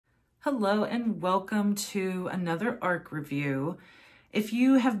Hello and welcome to another ARC review. If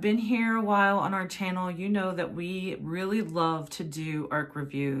you have been here a while on our channel, you know that we really love to do ARC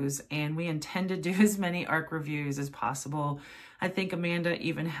reviews and we intend to do as many ARC reviews as possible. I think Amanda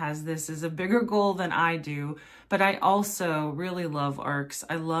even has this as a bigger goal than I do, but I also really love ARCs.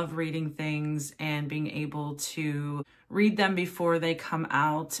 I love reading things and being able to read them before they come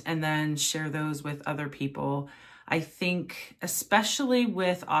out and then share those with other people. I think especially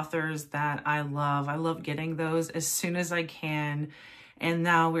with authors that I love getting those as soon as I can. And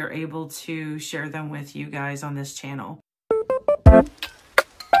now we're able to share them with you guys on this channel.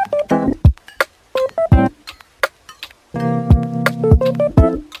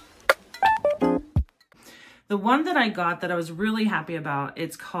 The one that I got that I was really happy about,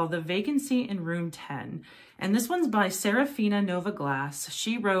 it's called The Vacancy in Room 10. And this one's by Serafina Nova Glass.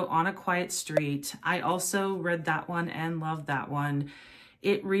 She wrote On a Quiet Street. I also read that one and loved that one.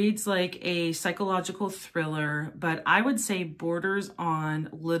 It reads like a psychological thriller, but I would say borders on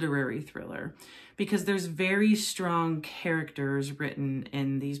literary thriller because there's very strong characters written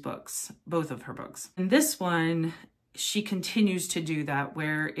in these books, both of her books. And this one, she continues to do that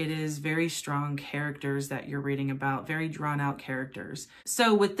where it is very strong characters that you're reading about, very drawn out characters.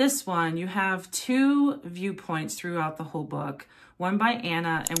 So with this one, you have two viewpoints throughout the whole book, one by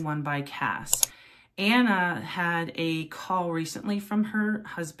Anna and one by Cass. Anna had a call recently from her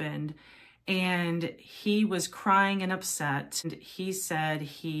husband and he was crying and upset. And he said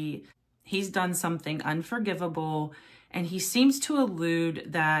he's done something unforgivable and he seems to allude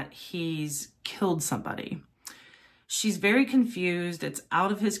that he's killed somebody. She's very confused. It's out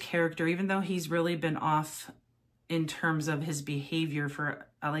of his character, even though he's really been off in terms of his behavior for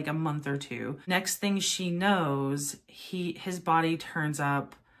like a month or two. Next thing she knows, his body turns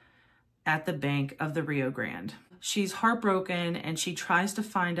up at the bank of the Rio Grande. She's heartbroken and she tries to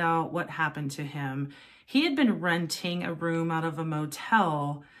find out what happened to him. He had been renting a room out of a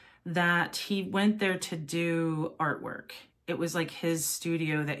motel that he went there to do artwork. It was like his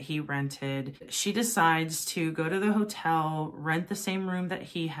studio that he rented. She decides to go to the hotel, rent the same room that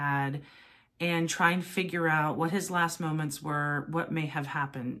he had, and try and figure out what his last moments were, what may have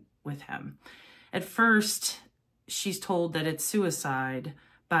happened with him. At first, she's told that it's suicide,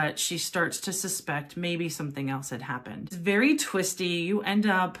 but she starts to suspect maybe something else had happened. It's very twisty. You end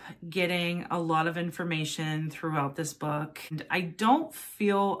up getting a lot of information throughout this book. And I don't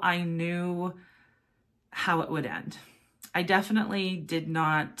feel I knew how it would end. I definitely did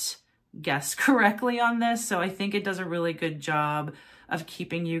not guess correctly on this, so I think it does a really good job of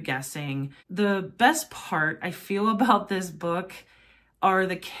keeping you guessing. The best part I feel about this book are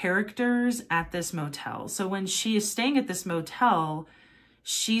the characters at this motel. So when she is staying at this motel,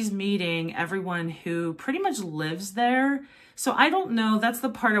 she's meeting everyone who pretty much lives there. So I don't know, that's the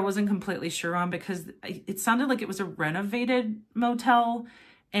part I wasn't completely sure on because it sounded like it was a renovated motel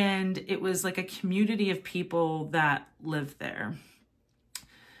and it was like a community of people that lived there.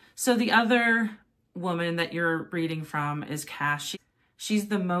 So the other woman that you're reading from is Cass. She's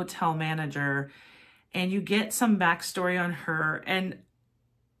the motel manager and you get some backstory on her. And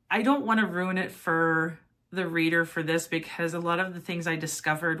I don't want to ruin it for the reader for this because a lot of the things I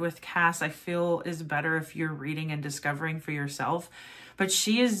discovered with Cass, I feel is better if you're reading and discovering for yourself. But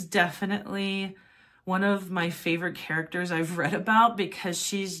she is definitely one of my favorite characters I've read about because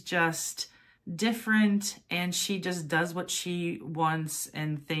she's just different and she just does what she wants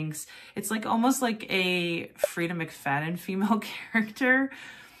and thinks. It's like almost like a Frida McFadden female character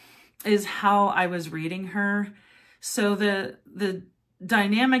is how I was reading her. So the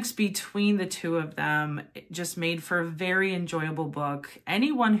dynamics between the two of them just made for a very enjoyable book.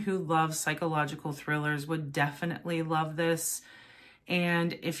 Anyone who loves psychological thrillers would definitely love this.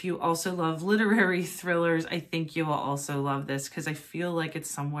 And if you also love literary thrillers, I think you will also love this because I feel like it's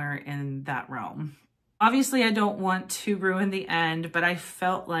somewhere in that realm. Obviously, I don't want to ruin the end, but I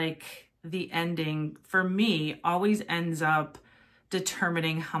felt like the ending, for me, always ends up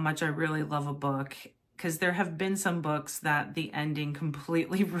determining how much I really love a book because there have been some books that the ending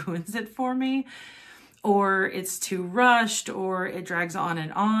completely ruins it for me, or it's too rushed, or it drags on.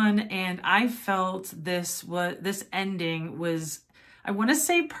 And I felt this ending was, I want to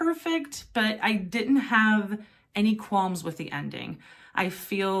say perfect, but I didn't have any qualms with the ending. I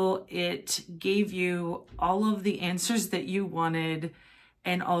feel it gave you all of the answers that you wanted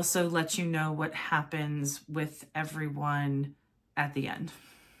and also let you know what happens with everyone at the end.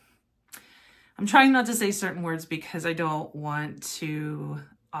 I'm trying not to say certain words because I don't want to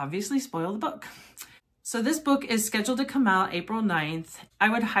obviously spoil the book. So this book is scheduled to come out April 9th. I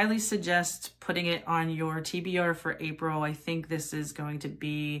would highly suggest putting it on your TBR for April. I think this is going to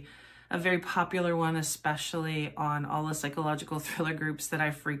be a very popular one, especially on all the psychological thriller groups that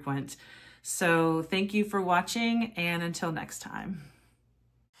I frequent. So thank you for watching, and until next time.